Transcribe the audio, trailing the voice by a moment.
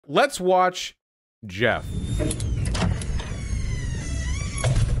let's watch Jeff.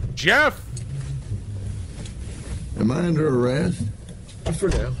 Jeff! Am I under arrest? For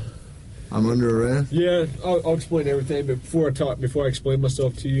now. I'm under arrest? Yeah, I'll explain everything, but before I explain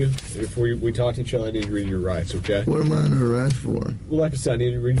myself to you, before we talk to each other, I need to read your rights, okay? What am I under arrest for? Well, like I said, I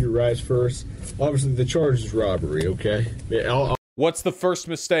need to read your rights first. Obviously, the charge is robbery, okay? Yeah, What's the first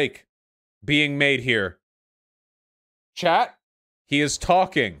mistake being made here? Chat? He is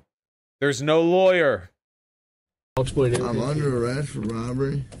talking. There's no lawyer. I'll explain everything. I'm under arrest for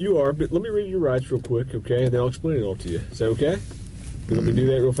robbery? You are, but let me read your rights real quick, okay? And then I'll explain it all to you. Is that okay? Let me do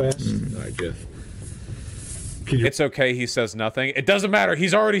that real fast? All right, Jeff. It's okay, he says nothing. It doesn't matter,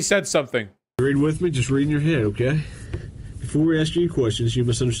 he's already said something. Read with me, just read in your head, okay? Before we ask you any questions, you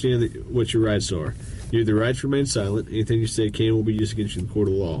must understand what your rights are. You have the right to remain silent. Anything you say can and will be used against you in the court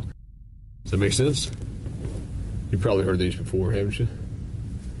of law. Does that make sense? You've probably heard these before, haven't you?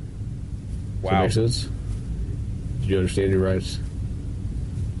 Wow. Does that make sense? Do you understand your rights?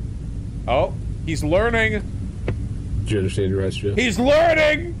 Oh, he's learning. Do you understand your rights, Jeff? He's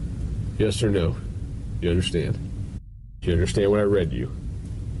learning! Yes or no? You understand? Do you understand what I read you?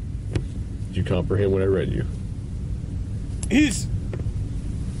 Did you comprehend what I read you? He's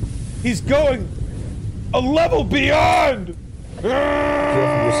going a level beyond! Jeff,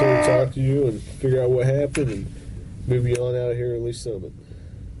 I'm just here to talk to you and figure out what happened and move you on out of here, at least some of it.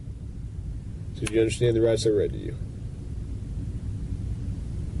 So do you understand the rights I read to you?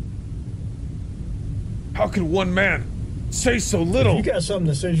 How can one man say so little? If you got something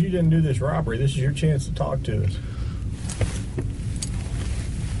that says you didn't do this robbery, this is your chance to talk to us.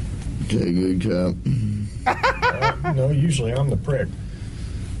 Okay, good cop. No, usually I'm the prick.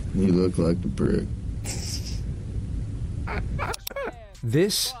 You look like the prick.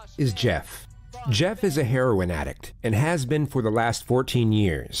 This is Jeff. Jeff is a heroin addict and has been for the last 14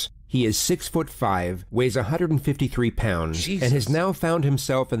 years. He is 6'5", weighs 153 pounds, Jesus. and has now found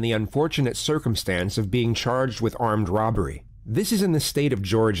himself in the unfortunate circumstance of being charged with armed robbery. This is in the state of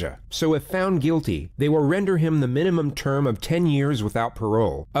Georgia, so if found guilty, they will render him the minimum term of 10 years without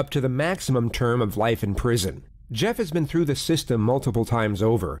parole, up to the maximum term of life in prison. Jeff has been through the system multiple times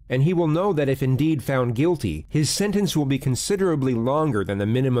over, and he will know that if indeed found guilty, his sentence will be considerably longer than the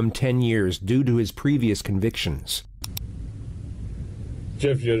minimum 10 years due to his previous convictions.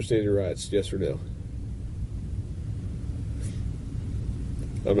 Jeff, do you understand your rights? Yes or no?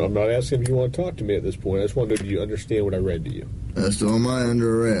 I'm not asking if you want to talk to me at this point. I just want to know, do you understand what I read to you? So am I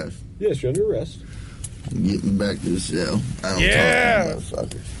under arrest? Yes, you're under arrest. I'm getting back to the cell. I don't Yeah! talk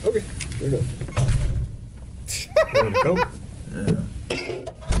to motherfuckers. Okay, fair enough. Ready to go? Yeah.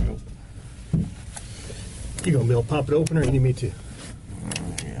 You gonna be able to pop it open or you need me to?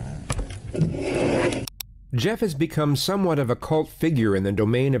 Jeff has become somewhat of a cult figure in the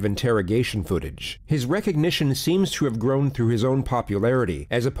domain of interrogation footage. His recognition seems to have grown through his own popularity,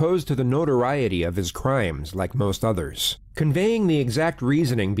 as opposed to the notoriety of his crimes, like most others. Conveying the exact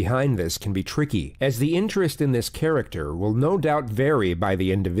reasoning behind this can be tricky, as the interest in this character will no doubt vary by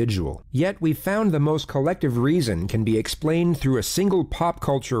the individual. Yet we've found the most collective reason can be explained through a single pop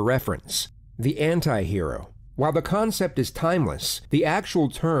culture reference: the anti-hero. While the concept is timeless, the actual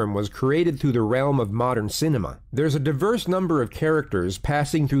term was created through the realm of modern cinema. There's a diverse number of characters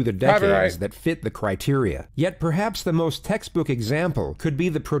passing through the decades that fit the criteria. Yet perhaps the most textbook example could be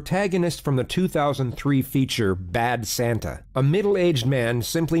the protagonist from the 2003 feature Bad Santa, a middle-aged man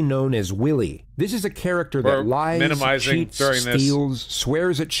simply known as Willie. This is a character that lies, cheats, steals,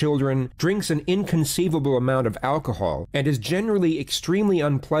 swears at children, drinks an inconceivable amount of alcohol, and is generally extremely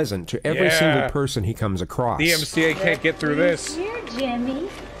unpleasant to every single person he comes across. The MCA can't get through this. Here, Jimmy.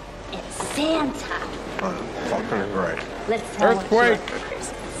 It's Santa. Fucking right. Let's tell Earthquake. him for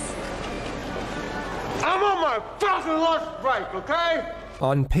Christmas. I'm on my fucking lunch break, okay?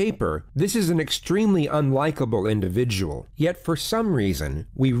 On paper, this is an extremely unlikable individual, yet for some reason,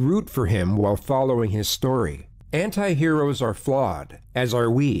 we root for him while following his story. Anti-heroes are flawed, as are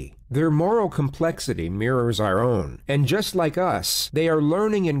we. Their moral complexity mirrors our own, and just like us, they are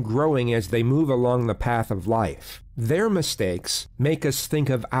learning and growing as they move along the path of life. Their mistakes make us think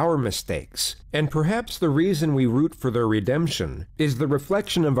of our mistakes, and perhaps the reason we root for their redemption is the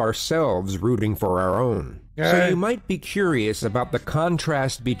reflection of ourselves rooting for our own. So you might be curious about the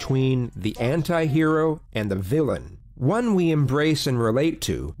contrast between the anti-hero and the villain. One we embrace and relate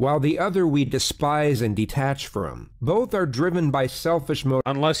to, while the other we despise and detach from. Both are driven by selfish motives.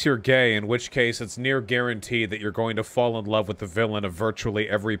 Unless you're gay, in which case it's near guaranteed that you're going to fall in love with the villain of virtually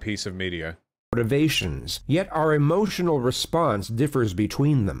every piece of media. motivations, yet our emotional response differs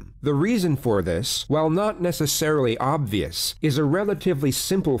between them. The reason for this, while not necessarily obvious, is a relatively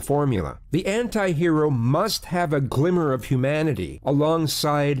simple formula. The anti-hero must have a glimmer of humanity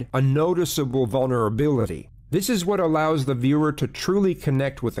alongside a noticeable vulnerability. This is what allows the viewer to truly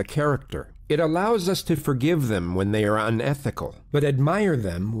connect with a character. It allows us to forgive them when they are unethical, but admire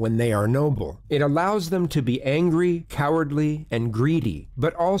them when they are noble. It allows them to be angry, cowardly, and greedy,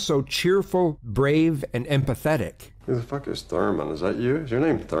 but also cheerful, brave, and empathetic. Who the fuck is Thurman? Is that you? Is your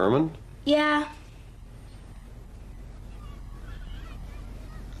name Thurman? Yeah.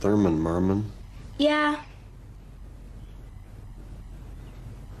 Thurman Merman? Yeah.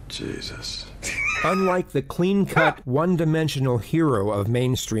 Jesus. Unlike the clean-cut, one-dimensional hero of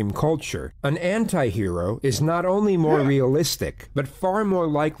mainstream culture, an anti-hero is not only more realistic, but far more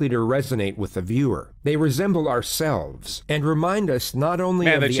likely to resonate with the viewer. They resemble ourselves, and remind us not only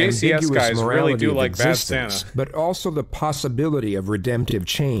of the JCS ambiguous guys morality really do of like Bad existence, Santa. but also the possibility of redemptive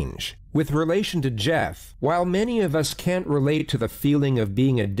change. With relation to Jeff, while many of us can't relate to the feeling of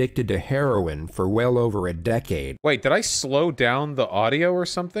being addicted to heroin for well over a decade. Wait, did I slow down the audio or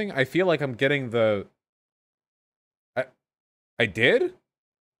something? I feel like I'm getting the... I did?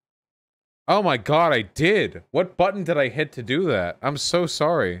 Oh my god, I did. What button did I hit to do that? I'm so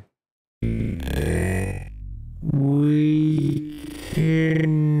sorry. We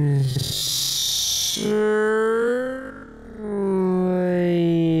can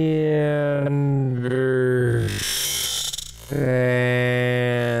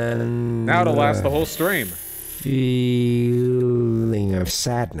understand. Now to last the whole stream. Feeling of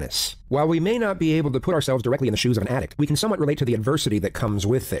sadness. While we may not be able to put ourselves directly in the shoes of an addict, we can somewhat relate to the adversity that comes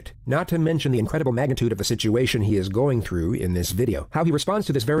with it. Not to mention the incredible magnitude of the situation he is going through in this video. How he responds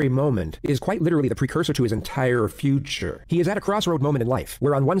to this very moment is quite literally the precursor to his entire future. He is at a crossroad moment in life,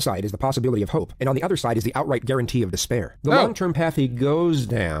 where on one side is the possibility of hope, and on the other side is the outright guarantee of despair. The long-term path he goes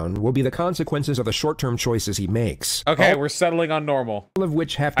down will be the consequences of the short-term choices he makes. Okay, we're settling on normal. All of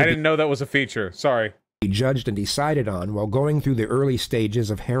which have to I didn't know that was a feature. Sorry. Be judged and decided on while going through the early stages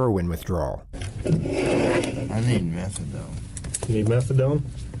of heroin withdrawal. I need methadone. You need methadone?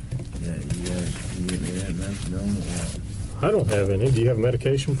 Yeah, you guys can get me that methadone or what? I don't have any. Do you have a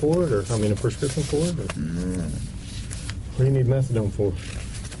medication for it, or I mean a prescription for it? Or? No. What do you need methadone for?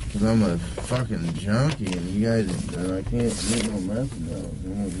 Because I'm a fucking junkie and you guys, I can't get no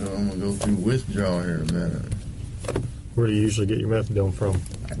methadone. I'm gonna go through withdrawal here in a minute. Where do you usually get your methadone from?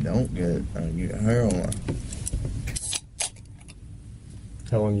 I don't get it. I get heroin.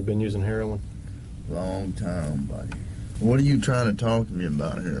 How long you been using heroin? Long time, buddy. What are you trying to talk to me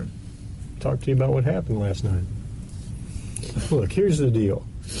about here? Talk to you about what happened last night. Look, here's the deal.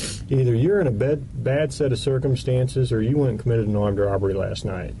 Either you're in a bad set of circumstances or you went and committed an armed robbery last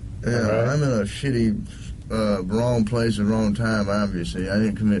night. Yeah, right? I'm in a shitty, wrong place at wrong time, obviously. I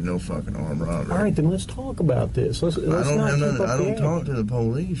didn't commit no fucking armed robbery. All right, then let's talk about this. Let's I not don't have keep nothing. up I the don't talk act. to the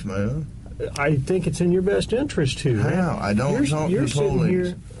police, man. I think it's in your best interest to. How? I don't talk to you're the sitting police.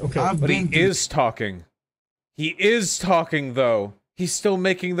 Here, okay. I've But he been to- is talking. He is talking, though. He's still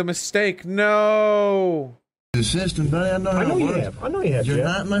making the mistake. No! the system, buddy. I know how I know it you works. have. I know you have, You're Jeff.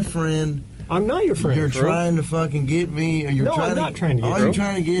 not my friend. I'm not your friend. You're Drew. trying to fucking get me. Or you're No, trying I'm not trying to get All you. you're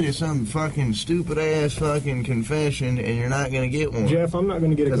trying to get is some fucking stupid ass fucking confession, and you're not gonna get one. Jeff, I'm not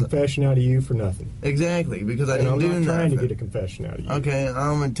going to get a 'Cause- confession out of you for nothing. Exactly, because I And didn't I'm do not trying nothing. to get a confession out of you. Okay, I'm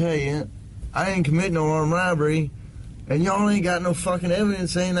gonna tell you, I didn't commit no armed robbery, and y'all ain't got no fucking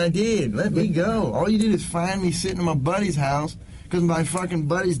evidence saying I did. Let me go. All you did is find me sitting in my buddy's house because my fucking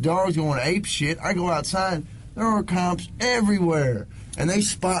buddy's dog's going ape shit. I go outside, there are cops everywhere, and they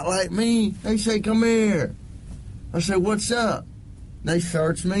spotlight me. They say, "Come here." I say, "What's up?" They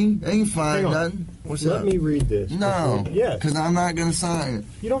search me. They ain't find Hang on. nothing. What's Let up? me read this. No. Yes. Because I'm not gonna sign it.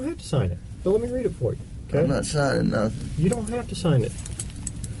 You don't have to sign it. But let me read it for you. Okay? I'm not signing nothing. You don't have to sign it.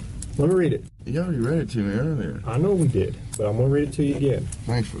 Let me read it. You already read it to me earlier. I know we did, but I'm going to read it to you again.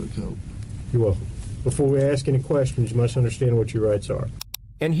 Thanks for the coat. You're welcome. Before we ask any questions, you must understand what your rights are.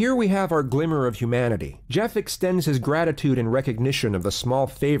 And here we have our glimmer of humanity. Jeff extends his gratitude in recognition of the small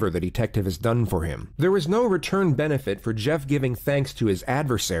favor the detective has done for him. There is no return benefit for Jeff giving thanks to his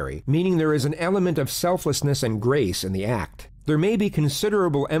adversary, meaning there is an element of selflessness and grace in the act. There may be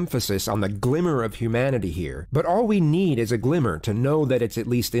considerable emphasis on the glimmer of humanity here, but all we need is a glimmer to know that it's at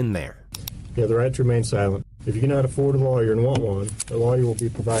least in there. You have the right to remain silent. If you cannot afford a lawyer and want one, a lawyer will be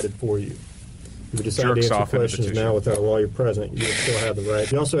provided for you. If you decide Jerks to off answer in the questions petition. now without a lawyer present, you will still have the right.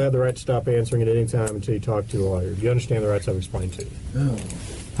 You also have the right to stop answering at any time until you talk to a lawyer. Do you understand the rights I've explained to you? Oh,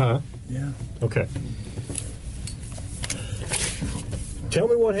 Huh? yeah. Okay. Tell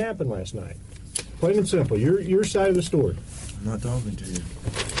me what happened last night. Plain and simple. Your side of the story. I'm not talking to you.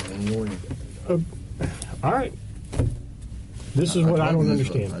 I'm a lawyer. All right. This is what I don't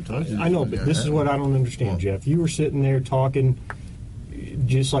understand. I know, but this is what I don't understand, Jeff. You were sitting there talking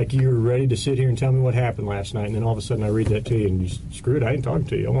just like you were ready to sit here and tell me what happened last night, and then all of a sudden I read that to you, and you screw it, I ain't talking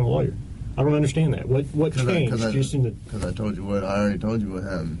to you. I want a lawyer. I don't understand that. What changed? Because I told you what. I already told you what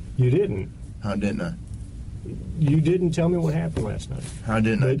happened. You didn't. How didn't I? You didn't tell me what happened last night. How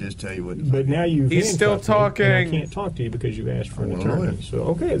didn't I just tell you what? But now you've He's still talking. Me, and I can't talk to you because you asked for an attorney. So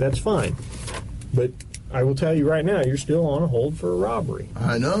okay, that's fine. But I will tell you right now, you're still on a hold for a robbery.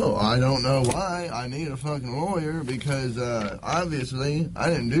 I know. I don't know why. I need a fucking lawyer because obviously I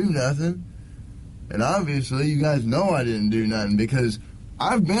didn't do nothing. And obviously you guys know I didn't do nothing because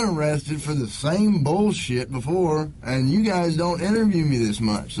I've been arrested for the same bullshit before and you guys don't interview me this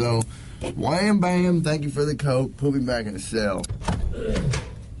much. So, wham bam, thank you for the coke. Put me back in the cell.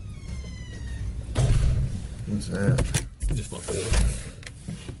 What's that? Just my phone.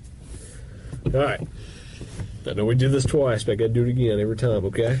 All right. I know we did this twice, but I got to do it again every time,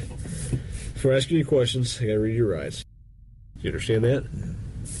 okay? Before I ask you any questions, I got to read your rights. You understand that?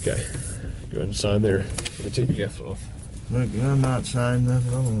 Yeah. Okay. Go ahead and sign there. Let me take your gift off. Look, I'm not signing nothing.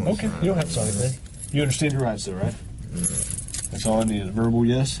 I don't want to Okay, you don't have to sign anything. You understand your rights, though, right? Yeah. That's all I need is a verbal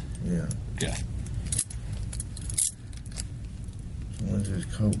yes? Yeah. Okay. When's this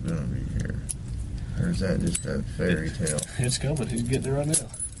coke gonna be here? Or is that just a fairy tale? It's coming. He's getting there right now.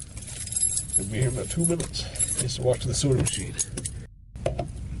 He'll be here in about 2 minutes. He has to walk to the soda machine.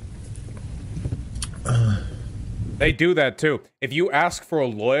 They do that too. If you ask for a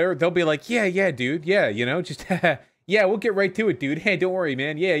lawyer, they'll be like, yeah, dude. Yeah, you know, just, yeah, we'll get right to it, dude. Hey, don't worry,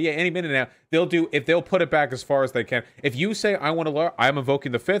 man. Yeah, any minute now. They'll put it back as far as they can. If you say, I want a lawyer, I'm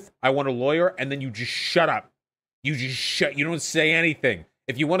invoking the fifth, I want a lawyer, and then you just shut up. You don't say anything.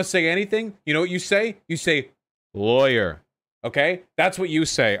 If you want to say anything, you know what you say? You say, lawyer. Okay? That's what you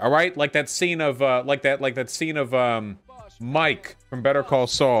say, all right? Like that scene of, Mike from Better Call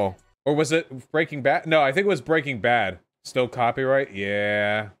Saul. Or was it Breaking Bad? No, I think it was Breaking Bad. Still copyright?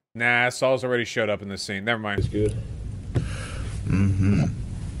 Yeah. Nah, Saul's already showed up in this scene. Never mind. It's good. Mm-hmm.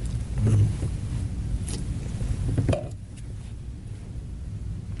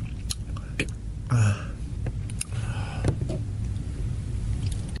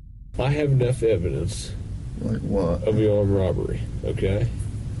 I have enough evidence Like what? of the armed robbery, okay?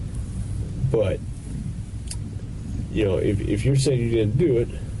 But, you know, if you're saying you didn't do it,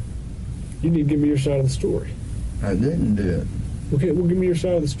 you need to give me your side of the story. I didn't do it. Okay, well, give me your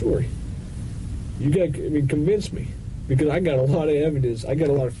side of the story. You got, convince me. Because I got a lot of evidence. I got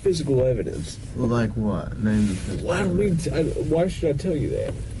a lot of physical evidence. Well, like what? Name the physical. Well, I don't need to, why should I tell you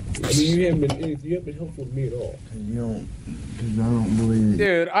that? I mean, you haven't been helpful to me at all. Because I don't believe it.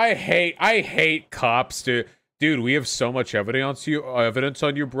 Dude, I hate cops, dude. Dude, we have so much evidence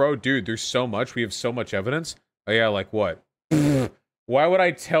on you, bro. Dude, there's so much. We have so much evidence. Oh yeah, like what? Why would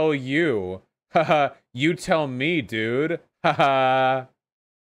I tell you? Haha, you tell me, dude. Haha.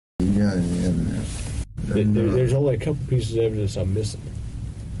 You got any evidence? There's only a couple pieces of evidence I'm missing.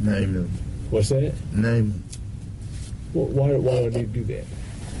 Name them. What's that? Name them. Well, why do I need to do that?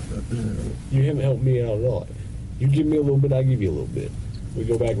 You haven't helped me out at all. You give me a little bit, I give you a little bit. We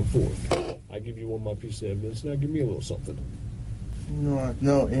go back and forth. I give you one of my pieces of evidence, now give me a little something.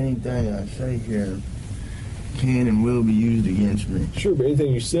 No, anything I say here can and will be used against me. Sure, but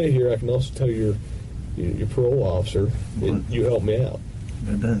anything you say here, I can also tell your parole officer that you helped me out.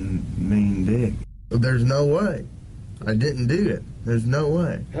 That doesn't mean dick. There's no way. I didn't do it. There's no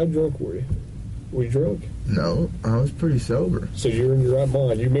way. How drunk were you? Were you drunk? No, I was pretty sober. So you're in your right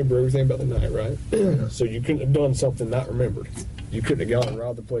mind. You remember everything about the night, right? Yeah. So you couldn't have done something not remembered. You couldn't have gone and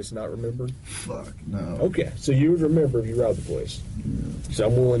robbed the place and not remembered? Fuck, no. Okay, so you would remember if you robbed the place. Yeah. So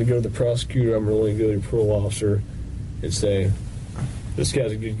I'm willing to go to the prosecutor, I'm willing to go to the parole officer and say, this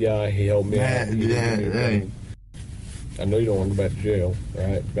guy's a good guy, he helped me out. Hey. I know you don't want to go back to jail,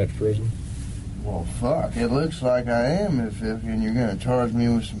 right? Back to prison. Well, fuck. It looks like I am if and you're going to charge me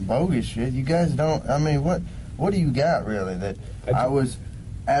with some bogus shit. You guys don't, I mean, what do you got, really? That I was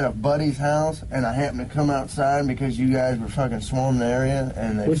at a buddy's house and I happened to come outside because you guys were fucking swarming the area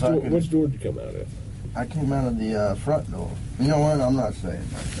and they which door did you come out of? I came out of the front door. You know what? I'm not saying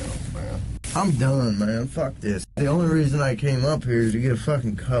myself, man. I'm done, man. Fuck this. The only reason I came up here is to get a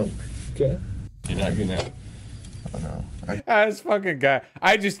fucking Coke. Okay. You're not getting out. I know. This fucking guy.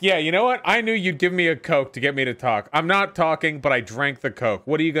 Yeah, you know what? I knew you'd give me a Coke to get me to talk. I'm not talking, but I drank the Coke.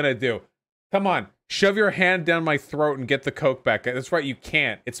 What are you gonna do? Come on. Shove your hand down my throat and get the Coke back. That's right, you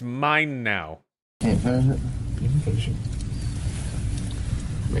can't. It's mine now. Can't finish it? You can finish it.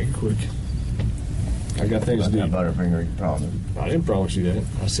 Make it quick. I got things to do. Butterfinger, you promised. I didn't promise you that.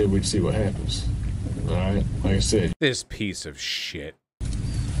 I said we'd see what happens. All right, like I said. This piece of shit.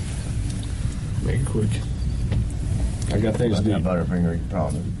 Make it quick. I got things to do. Butterfinger, you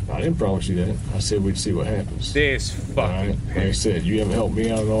promised. I didn't promise you that. I said we'd see what happens. This fucking all right, like I said, you haven't helped me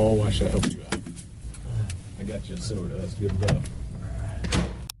out at all. Why should I help you out? I got you a soda. That's good enough.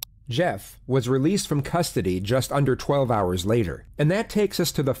 Jeff was released from custody just under 12 hours later, and that takes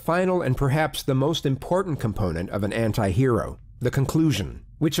us to the final and perhaps the most important component of an anti-hero, the conclusion,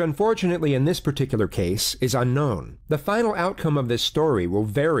 which unfortunately in this particular case is unknown. The final outcome of this story will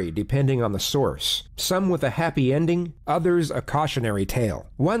vary depending on the source, some with a happy ending, others a cautionary tale.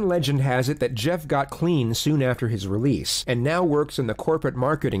 One legend has it that Jeff got clean soon after his release, and now works in the corporate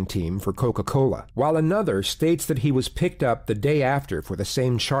marketing team for Coca-Cola, while another states that he was picked up the day after for the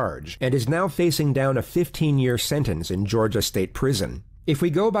same charge, and is now facing down a 15-year sentence in Georgia State Prison. If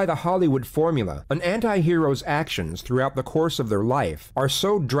we go by the Hollywood formula, an anti-hero's actions throughout the course of their life are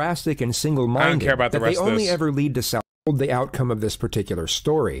so drastic and single-minded that they only ever lead to the outcome of this particular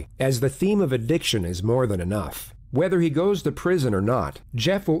story, as the theme of addiction is more than enough. Whether he goes to prison or not,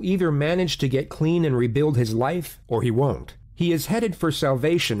 Jeff will either manage to get clean and rebuild his life, or he won't. He is headed for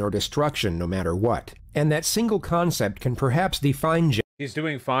salvation or destruction no matter what, and that single concept can perhaps define Jeff. He's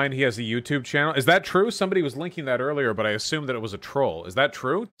doing fine. He has a YouTube channel. Is that true? Somebody was linking that earlier, but I assumed that it was a troll. Is that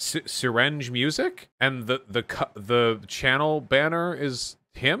true? Syringe Music? And the channel banner is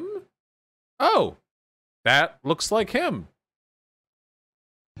him? Oh, that looks like him.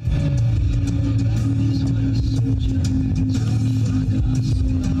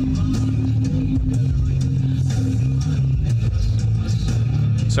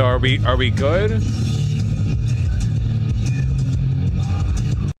 So are we good?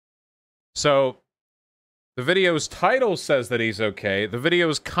 So, the video's title says that he's okay. The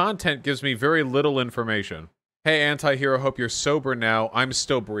video's content gives me very little information. Hey, anti-hero, hope you're sober now. I'm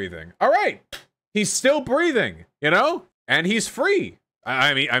still breathing. All right, he's still breathing, you know, and he's free.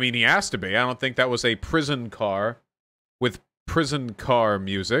 I mean, he has to be. I don't think that was a prison car with prison car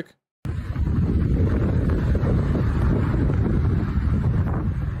music.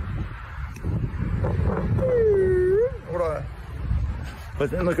 Hold on. But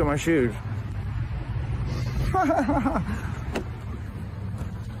then look at my shoes.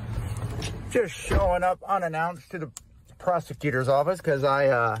 Just showing up unannounced to the prosecutor's office because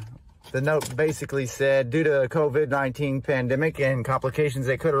the note basically said due to COVID-19 pandemic and complications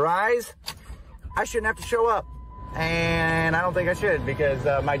that could arise, I shouldn't have to show up. And I don't think I should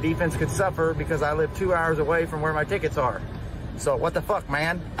because my defense could suffer because I live 2 hours away from where my tickets are. So what the fuck,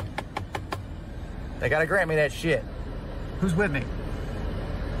 man? They gotta grant me that shit. Who's with me?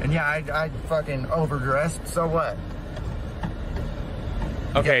 And yeah, I fucking overdressed, so what?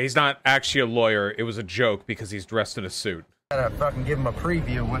 Okay, he's not actually a lawyer. It was a joke because he's dressed in a suit. Gotta fucking give him a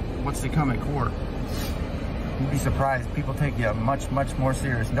preview of what's to come in court. You'd be surprised. People take you much more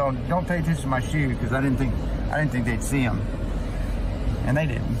serious. Don't pay attention to my shoes because I didn't think they'd see them, and they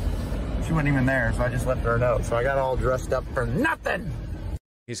didn't. She wasn't even there, so I just left her a note. So I got all dressed up for nothing.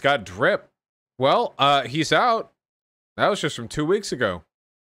 He's got drip. Well, he's out. That was just from 2 weeks ago.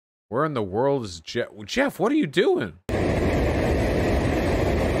 Where in the world is Jeff? Jeff, what are you doing? Is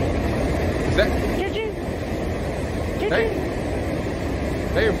that...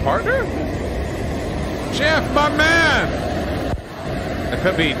 Is that your partner? Jeff, my man! It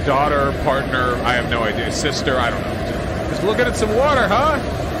could be daughter, partner, I have no idea. Sister, I don't know. Just looking at some water, huh?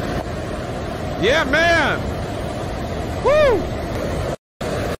 Yeah, man! Woo!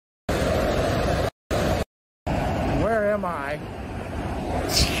 Where am I?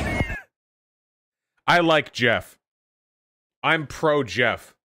 I like Jeff. I'm pro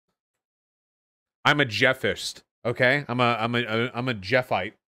Jeff. I'm a Jeffist. Okay, I'm a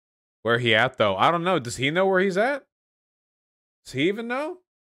Jeffite. Where he at though? I don't know. Does he know where he's at? Does he even know?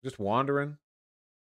 Just wandering.